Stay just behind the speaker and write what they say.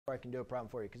I can do a problem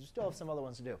for you, because we still have some other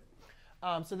ones to do.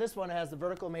 So this one has the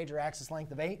vertical major axis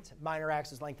length of 8, minor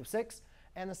axis length of 6,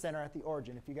 and the center at the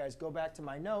origin. If you guys go back to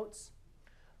my notes,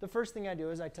 the first thing I do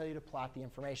is I tell you to plot the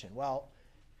information. Well,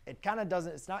 it kind of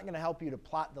doesn't. It's not going to help you to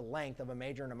plot the length of a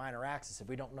major and a minor axis if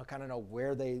we don't kind of know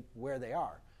where they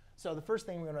are. So the first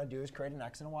thing we're going to do is create an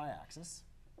x and a y axis.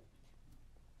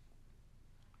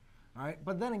 All right,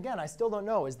 but then again, I still don't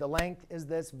know. Is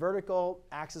this vertical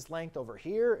axis length over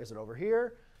here? Is it over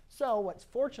here? So what's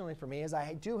fortunately for me is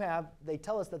they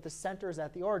tell us that the center is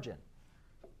at the origin.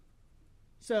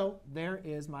 So there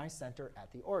is my center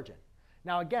at the origin.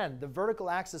 Now again, the vertical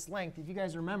axis length, if you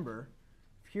guys remember,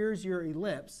 here's your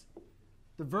ellipse.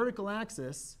 The vertical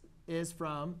axis is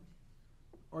from,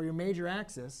 or your major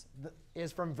axis,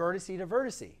 is from vertice to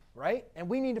vertice, right? And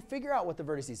we need to figure out what the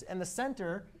vertice is. And the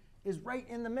center is right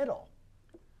in the middle.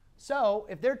 So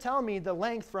if they're telling me the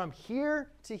length from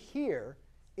here to here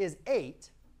is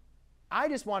 8, I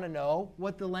just want to know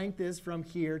what the length is from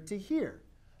here to here.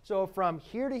 So from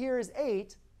here to here is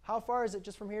 8. How far is it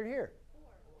just from here to here?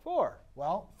 4.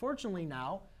 Well, fortunately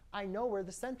now, I know where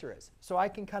the center is. So I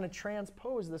can kind of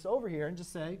transpose this over here and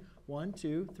just say 1,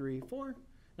 2, 3, 4.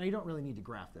 Now, you don't really need to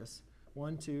graph this.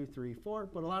 1, 2, 3, 4.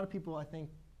 But a lot of people, I think,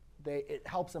 it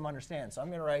helps them understand. So I'm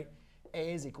going to write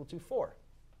a is equal to 4.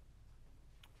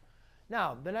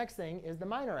 Now, the next thing is the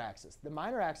minor axis. The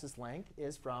minor axis length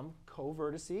is from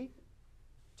covertice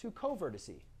to covertice.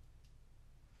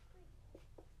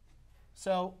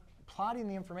 So plotting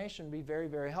the information would be very,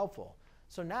 very helpful.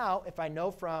 So now, if I know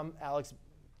from Alex,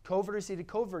 covertice to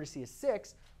covertice is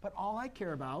 6, but all I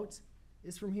care about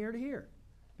is from here to here,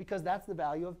 because that's the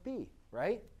value of b,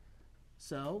 right?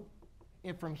 So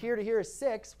if from here to here is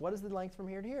 6, what is the length from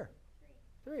here to here?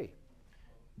 3.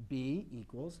 b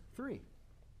equals 3.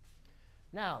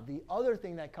 Now, the other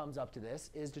thing that comes up to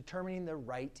this is determining the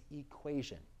right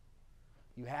equation.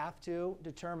 You have to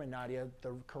determine, Nadia,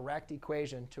 the correct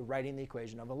equation to writing the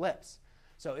equation of ellipse.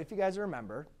 So if you guys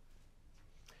remember,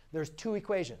 there's 2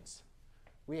 equations.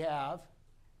 We have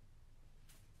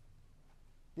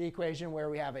the equation where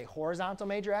we have a horizontal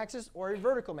major axis or a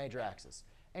vertical major axis.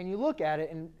 And you look at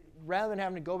it, and rather than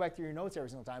having to go back through your notes every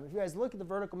single time, if you guys look at the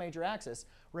vertical major axis,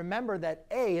 remember that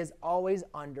A is always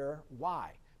under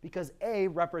Y, because A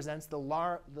represents the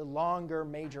longer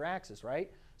major axis,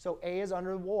 right? So A is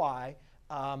under the Y,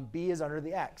 B is under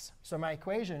the X. So my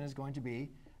equation is going to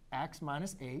be x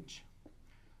minus h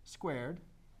squared.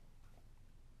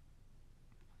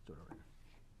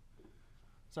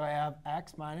 So I have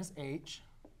x minus h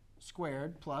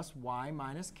squared plus y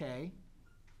minus k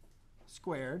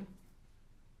squared.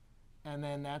 And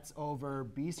then that's over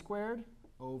b squared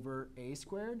over a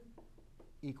squared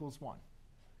equals 1.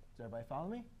 Does everybody follow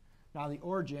me? Now the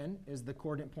origin is the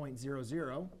coordinate point 0,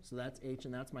 0. So that's h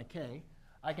and that's my k.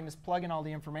 I can just plug in all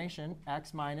the information,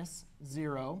 x minus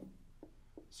 0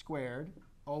 squared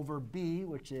over b,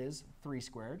 which is 3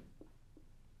 squared,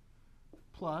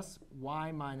 plus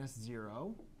y minus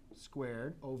 0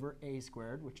 squared over a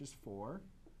squared, which is 4,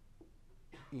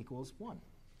 equals 1.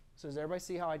 So does everybody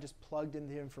see how I just plugged in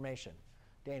the information?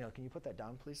 Daniel, can you put that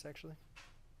down, please, actually?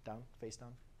 Down, face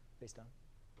down, face down,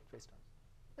 face down.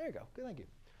 There you go. Good, thank you.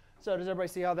 So does everybody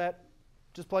see how that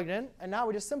just plugged in? And now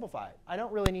we just simplify it. I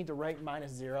don't really need to write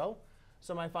minus 0.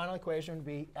 So my final equation would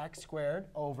be x squared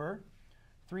over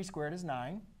 3 squared is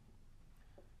 9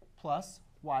 plus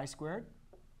y squared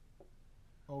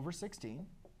over 16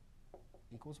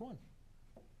 equals 1.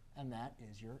 And that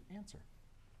is your answer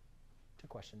to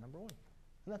question number 1.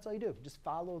 And that's all you do. Just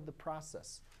follow the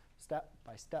process step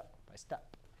by step by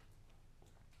step.